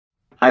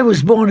I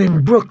was born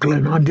in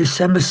Brooklyn on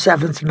December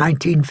 7th,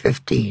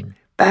 1915,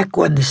 back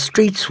when the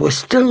streets were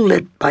still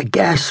lit by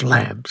gas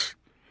lamps.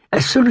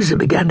 As soon as it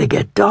began to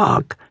get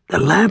dark, the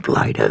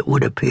lamplighter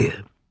would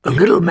appear. A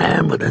little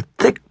man with a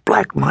thick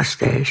black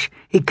mustache.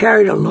 He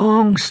carried a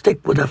long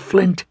stick with a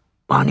flint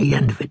on the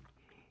end of it.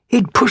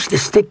 He'd push the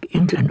stick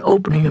into an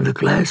opening of the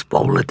glass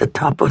bowl at the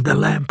top of the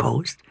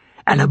lamppost,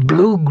 and a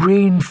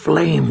blue-green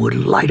flame would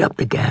light up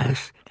the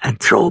gas and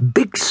throw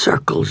big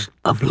circles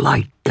of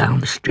light down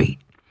the street.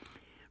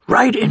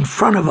 Right in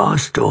front of our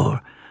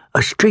store,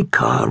 a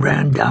streetcar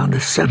ran down the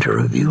center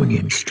of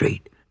Union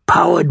Street,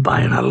 powered by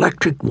an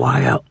electric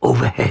wire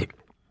overhead.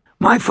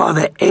 My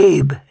father,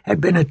 Abe, had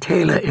been a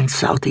tailor in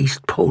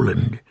southeast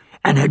Poland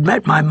and had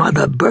met my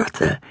mother,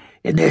 Bertha,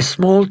 in their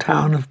small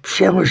town of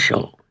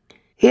Przemysl.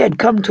 He had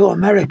come to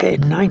America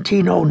in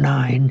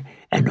 1909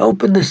 and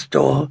opened the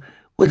store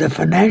with the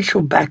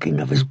financial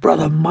backing of his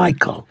brother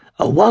Michael,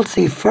 a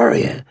wealthy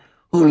furrier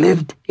who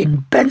lived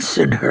in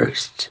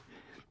Bensonhurst.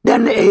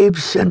 Then Abe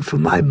sent for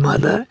my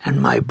mother and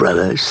my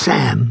brother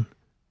Sam.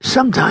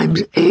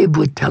 Sometimes Abe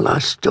would tell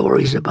us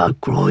stories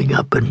about growing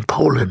up in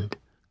Poland.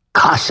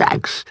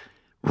 Cossacks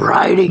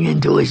riding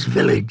into his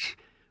village,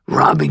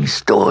 robbing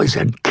stores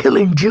and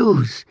killing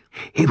Jews.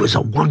 He was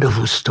a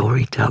wonderful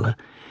storyteller,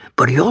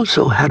 but he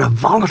also had a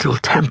volatile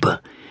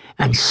temper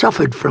and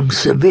suffered from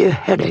severe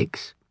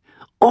headaches.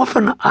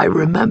 Often I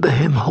remember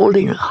him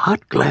holding a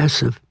hot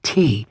glass of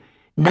tea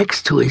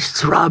next to his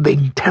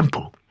throbbing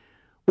temple.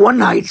 One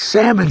night,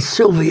 Sam and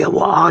Sylvia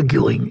were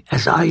arguing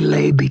as I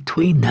lay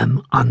between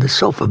them on the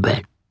sofa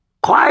bed.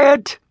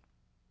 "Quiet!"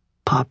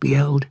 Pop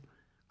yelled.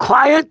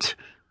 "Quiet,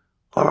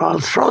 or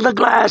I'll throw the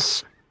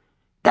glass."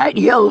 That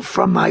yell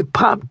from my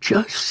pop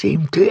just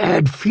seemed to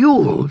add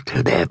fuel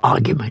to their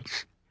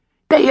arguments.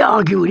 They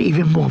argued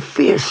even more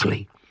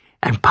fiercely,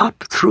 and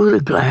Pop threw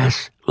the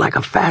glass like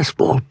a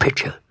fastball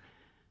pitcher.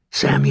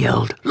 Sam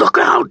yelled, "Look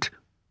out!"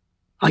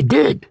 I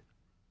did,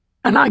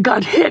 and I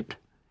got hit.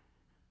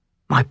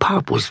 My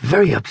pop was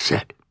very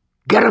upset.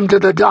 "Get him to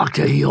the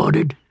doctor," he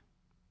ordered.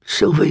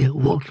 Sylvia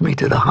walked me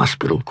to the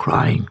hospital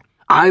crying.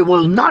 "I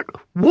will not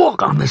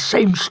walk on the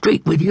same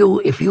street with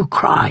you if you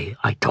cry,"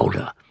 I told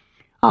her.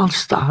 "I'll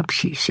stop,"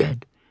 she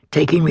said,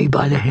 taking me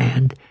by the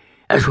hand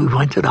as we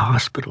went to the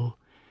hospital.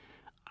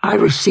 I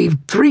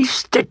received 3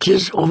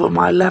 stitches over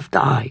my left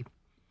eye.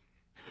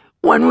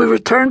 When we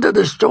returned to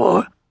the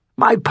store,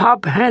 my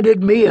pop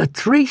handed me a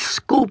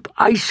 3-scoop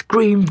ice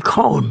cream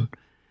cone.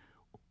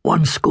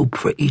 1 scoop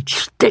for each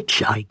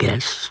stitch, I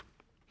guess.